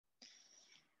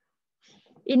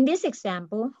In this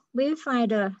example, we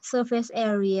find the surface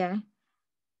area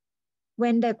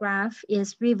when the graph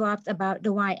is revolved about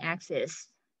the y-axis.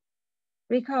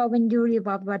 Recall when you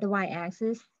revolve about the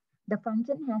y-axis, the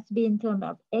function has to be in terms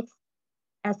of x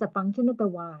as a function of the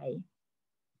y.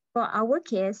 For our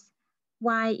case,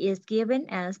 y is given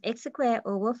as x squared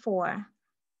over 4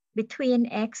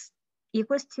 between x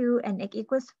equals 2 and x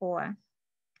equals 4.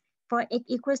 For x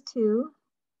equals 2,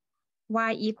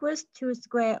 y equals 2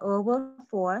 squared over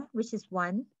 4, which is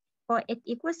 1. For x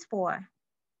equals 4,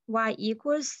 y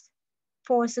equals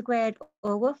 4 squared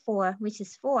over 4, which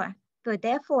is 4. So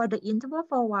therefore, the interval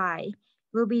for y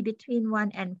will be between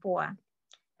 1 and 4.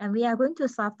 And we are going to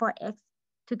solve for x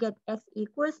to get x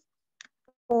equals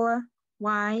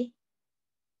 4y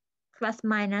plus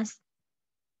minus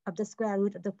of the square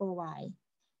root of the 4y.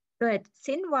 Good.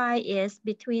 Since y is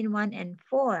between 1 and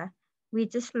 4, we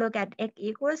just look at x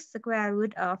equals square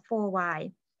root of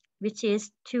 4y, which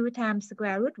is 2 times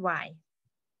square root y.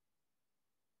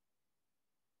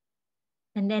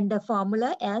 And then the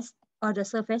formula S, or the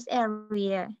surface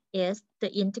area, is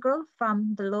the integral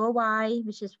from the low y,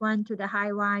 which is 1, to the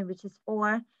high y, which is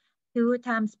 4, 2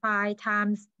 times pi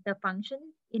times the function.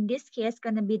 In this case,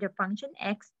 going to be the function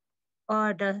x,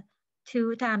 or the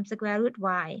 2 times square root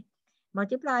y,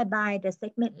 multiplied by the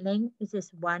segment length, which is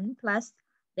 1 plus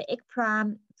the x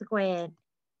prime squared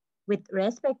with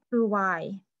respect to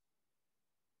y.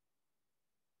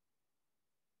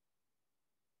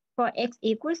 For x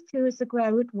equals 2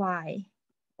 square root y,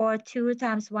 or 2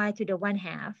 times y to the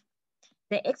 1/2,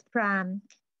 the x prime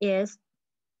is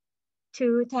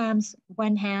 2 times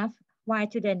 1/2 y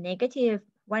to the negative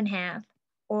 1/2,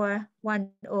 or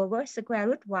 1 over square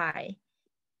root y.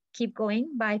 Keep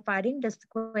going by finding the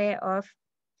square of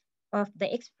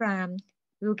the x prime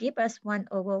will give us 1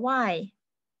 over y.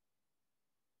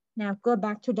 Now go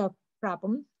back to the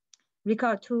problem.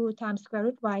 Recall 2 times square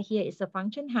root y here is the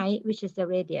function height, which is the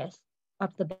radius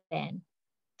of the band.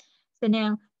 So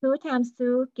now 2 times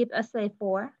 2 gives us a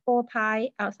 4 pi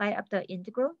outside of the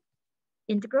integral.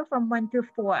 Integral from 1 to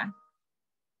 4.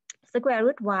 Square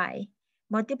root y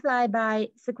multiplied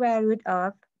by square root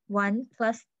of 1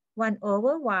 plus 1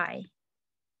 over y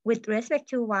with respect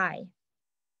to y.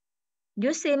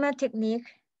 Use similar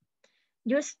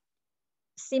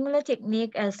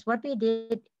technique as what we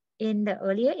did in the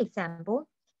earlier example.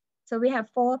 So we have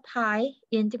 4 pi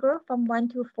integral from 1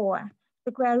 to 4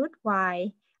 square root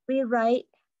y. We write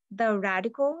the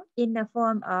radical in the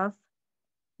form of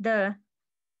the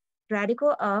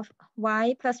radical of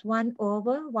y plus 1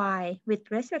 over y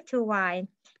with respect to y,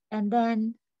 and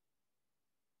then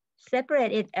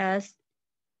separate it as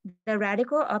the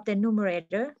radical of the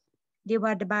numerator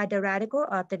divided by the radical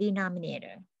of the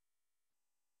denominator.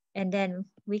 And then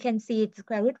we can see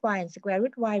square root y and square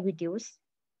root y reduce.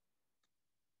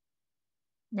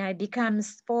 Now it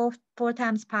becomes 4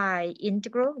 times pi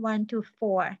integral 1 to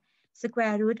 4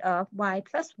 square root of y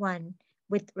plus 1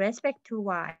 with respect to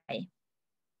y.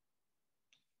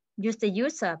 Use the u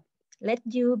sub. Let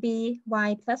u be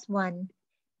y plus 1.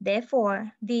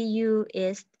 Therefore, du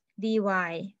is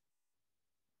dy.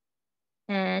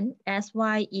 And as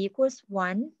y equals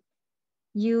 1,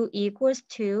 u equals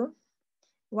 2,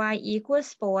 y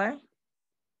equals 4,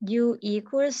 u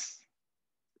equals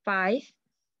 5.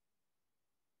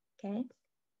 Okay.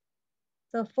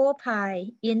 So 4 pi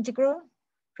integral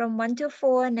from 1 to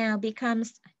 4 now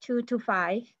becomes 2 to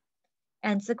 5.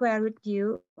 And square root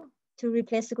u to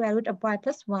replace square root of y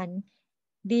plus 1.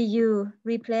 Du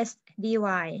replace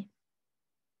dy.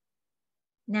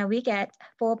 Now we get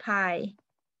 4 pi.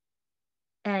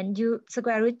 And u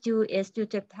square root u is u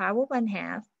to the power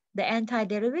 1/2. The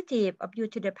antiderivative of u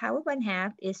to the power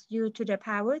 1/2 is u to the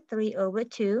power 3 over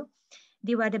 2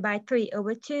 divided by 3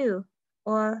 over 2,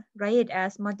 or write it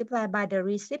as multiplied by the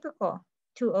reciprocal,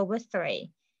 2 over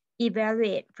 3.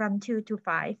 Evaluate from 2 to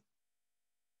 5.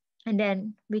 And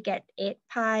then we get 8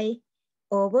 pi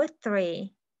over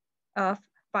 3 of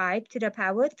 5 to the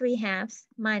power 3/2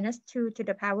 minus 2 to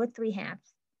the power 3/2.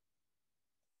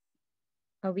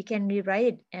 Or we can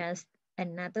rewrite it as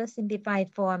another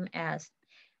simplified form as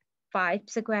 5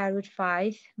 square root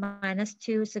 5 minus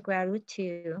 2 square root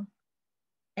 2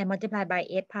 and multiplied by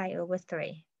 8 pi over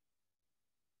 3.